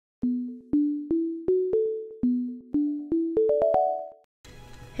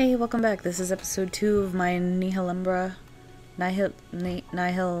Hey, welcome back. This is episode 2 of my Nihilumbra Nihilumbra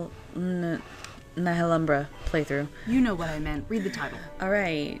playthrough. You know what I meant. Read the title.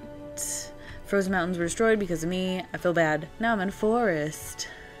 Alright. Frozen mountains were destroyed because of me. I feel bad. Now I'm in a forest.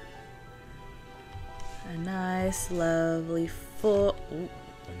 A nice, lovely A new color?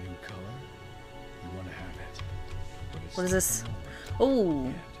 You want to have it. But it's What is this? not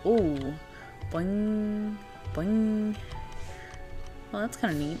Oh. Oh. Boing. Boing. Well, that's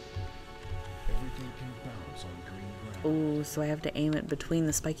kind of neat. everything can bounce on green ground. Oh, so I have to aim it between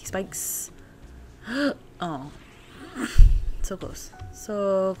the spiky spikes. Oh. So close.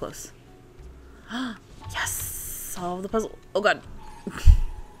 So close. Yes! Solve the puzzle. Oh god.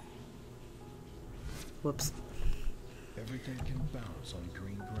 Whoops. Everything can bounce on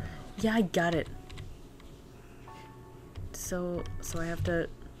green ground. Yeah, I got it. So I have to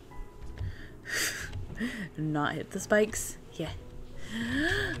not hit the spikes? Yeah.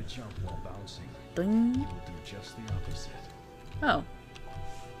 Try to jump while bouncing. Ding. You'll do just the opposite. Oh.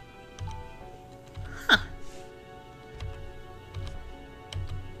 Huh.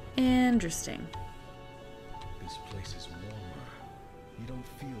 Interesting. This place is warmer. You don't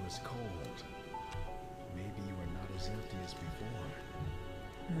feel as cold. Maybe you are not as empty as before.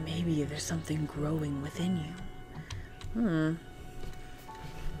 Maybe there's something growing within you.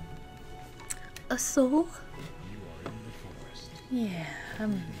 A soul? You are in the forest. Yeah, A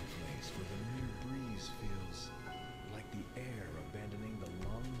place where the mere breeze feels like the air abandoning the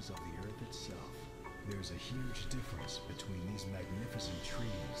lungs of the earth itself. There's a huge difference between these magnificent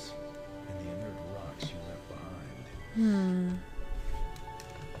trees and the inert rocks you left behind.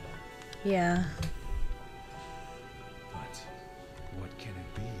 Yeah. But what can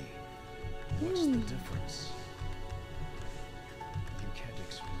it be? What's the difference? You can't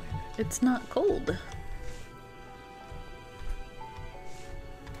explain it. It's not cold.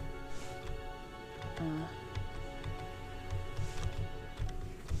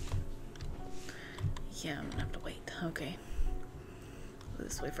 Yeah, I'm gonna have to wait. Okay. Go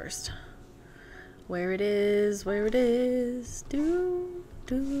this way first. Where it is, where it is. Do,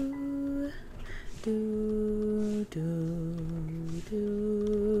 do, do, do,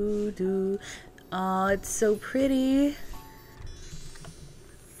 do, do. Aw, it's so pretty.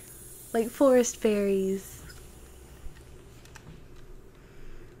 Like forest fairies.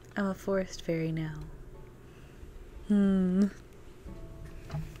 I'm a forest fairy now. Another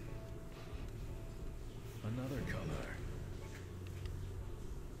color.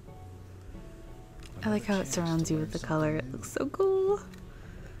 I like how it surrounds you with the color. It looks so cool.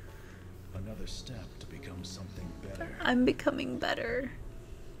 Another step to become something better. I'm becoming better.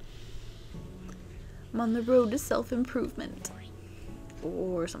 I'm on the road to self-improvement.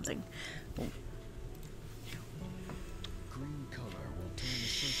 Or something. Oh. Green color will turn the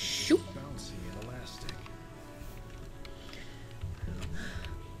surface Shoot. bouncy and elastic.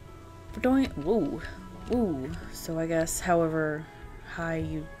 But don't. Whoa. Ooh. So I guess however high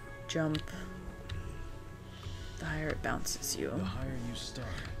you jump, the higher it bounces you. The higher you start,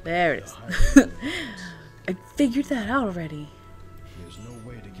 There it the is. higher you bounce. I figured that out already. There's no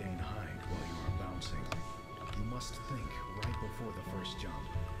way to gain height while you are bouncing. You must think right before the first jump.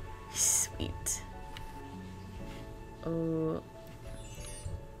 Sweet. Oh.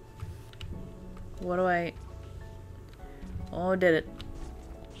 What do I... Oh, did it.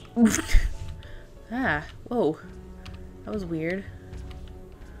 Ah, whoa. That was weird.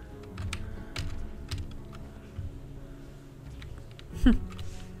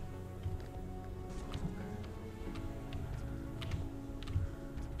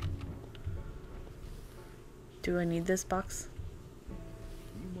 Do I need this box? You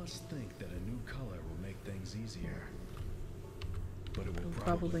must think that a new color will make things easier. But it will It'll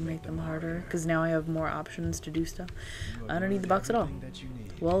probably make them harder, because now I have more options to do stuff. I don't need the box at all. That you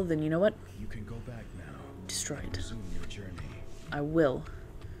need. Well, then you know what? You can go back now. Destroy it. Resume your journey. I will.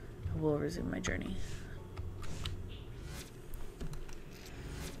 I will resume my journey.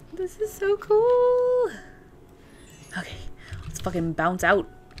 This is so cool! Okay, let's fucking bounce out.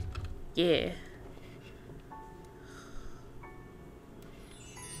 Yeah.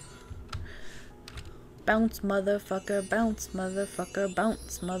 Bounce, motherfucker, bounce, motherfucker,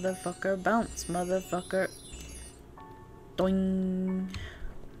 bounce, motherfucker, bounce, motherfucker. Doing.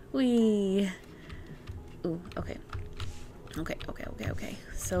 Wee. Ooh, okay. Okay.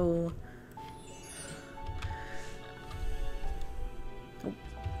 So. Oh.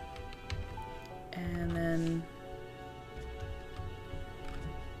 And then.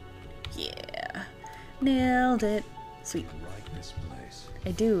 Yeah. Nailed it. Sweet. You like this place.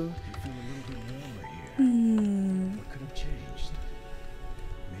 I do. You feel a little bit warmer here. Hmm. What could have changed?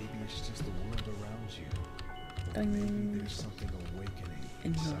 Maybe there's something awakening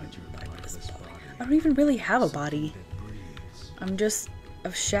inside your lifeless body. I don't even really have a body. Something that breathes. I'm just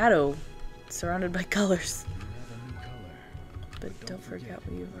a shadow surrounded by colors. You have a new color. But don't forget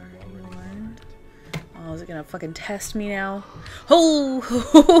what you've already learned. Oh, is it gonna fucking test me now?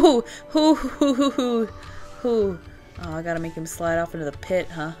 Oh, oh, I gotta make him slide off into the pit,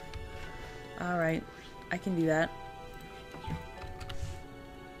 huh? Alright, I can do that.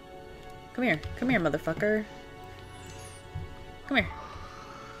 Come here, motherfucker. Come here.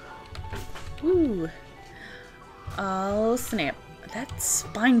 Woo. Oh, snap. That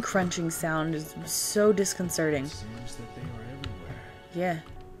spine crunching sound is so disconcerting. It seems that they are everywhere. Yeah.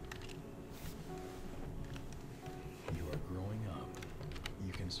 You are growing up.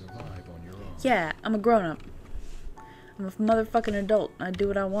 You can survive on your own. Yeah, I'm a grown-up. I'm a motherfucking adult. I do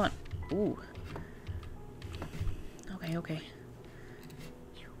what I want. Ooh. Okay, okay.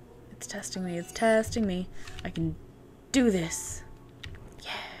 It's testing me. It's testing me. I can do this.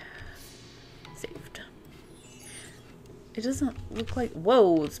 Yeah. Saved. It doesn't look like...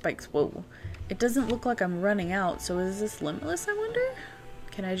 Whoa, spikes. Whoa. It doesn't look like I'm running out. So is this limitless, I wonder?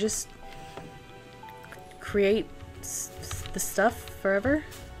 Can I just create the stuff forever?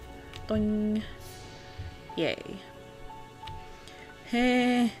 Doing. Yay.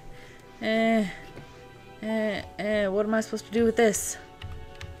 What am I supposed to do with this?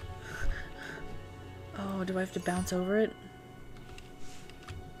 Oh, do I have to bounce over it?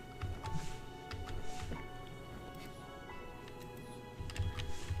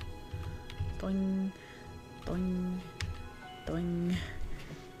 Doing. Doing. Doing.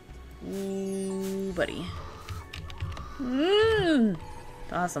 Ooh, buddy.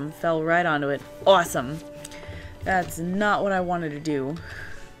 Awesome. Fell right onto it. Awesome. That's not what I wanted to do.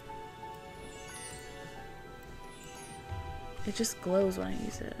 It just glows when I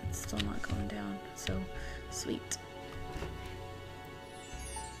use it. It's still not going down. So sweet.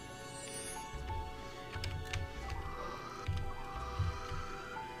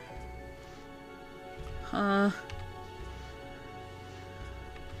 Huh.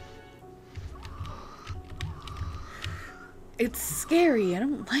 It's scary. I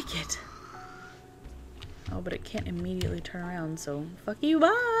don't like it. Oh, but it can't immediately turn around, so fuck you.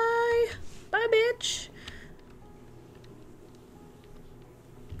 Bye! Bye, bitch!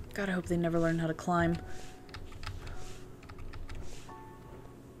 God, I hope they never learn how to climb.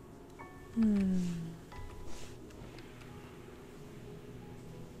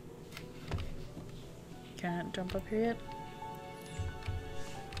 Can't jump up here yet?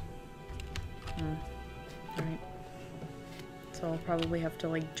 Alright. So I'll probably have to,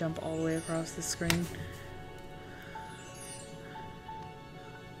 like, jump all the way across the screen.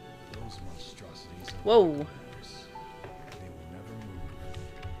 Those monstrosities are Whoa! like bears. They will never move.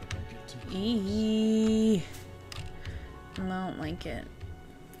 But don't get too close. Eee. I don't like it.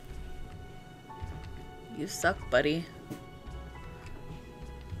 You suck, buddy.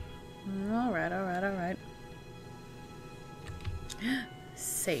 Alright, alright, alright.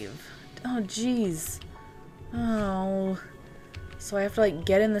 Save. Oh, jeez. Oh. So I have to, like,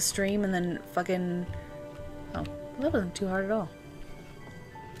 get in the stream and then fucking... Oh, well, that wasn't too hard at all.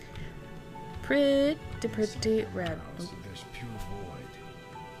 Pretty rad. There's pure void.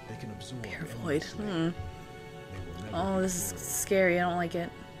 They can absorb Pure any void. state. They will never Oh, be this is filled. scary. I don't like it.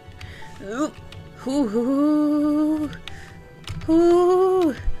 Oop. Hoo hoo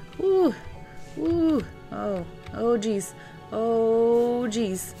hoo hoo hoo. Oh. Oh jeez. Oh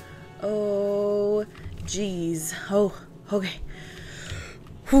jeez. Oh jeez. Oh. Okay.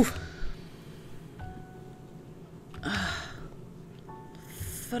 Whew.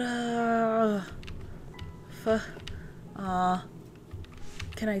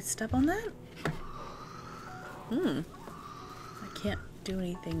 Can I step on that? I can't do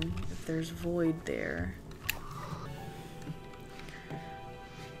anything if there's void there.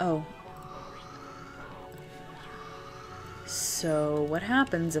 Oh. So what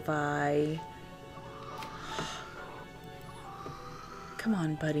happens if I... Come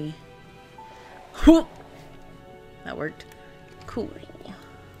on, buddy. That worked. Cool.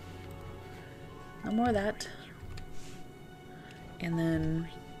 No more of that. And then...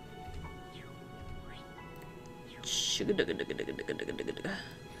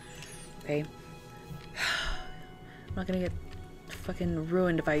 Okay. I'm not gonna get fucking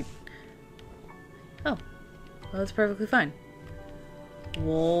ruined if I... Oh. Well, that's perfectly fine.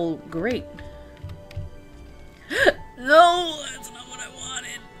 Well, great. No! That's not what I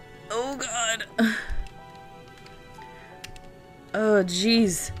wanted. Oh, God. Oh,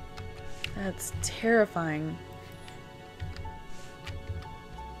 jeez. That's terrifying.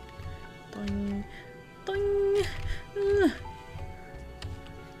 Doing. Doing.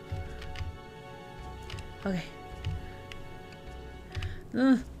 Okay.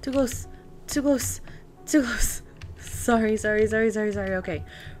 Too close. Too close. Too close. Sorry. Okay.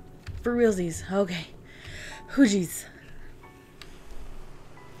 For realsies. Okay. Oh, jeez.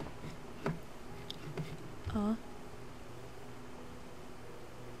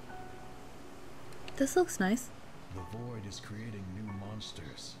 This looks nice. The void is creating new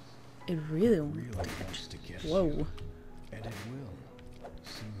monsters. It really Wants to get Whoa. you. And it will.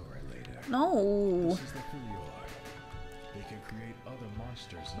 Sooner or later. No. This is the Filior. They can create other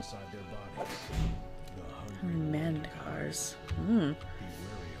monsters inside their bodies. The hungry Mandicars. Be wary of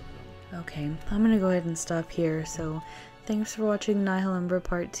them. Okay, I'm gonna go ahead and stop here. So, thanks for watching Nihilumbra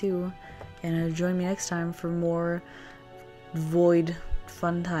Part 2. And join me next time for more void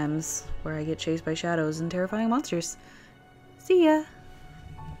fun times where I get chased by shadows and terrifying monsters. See ya!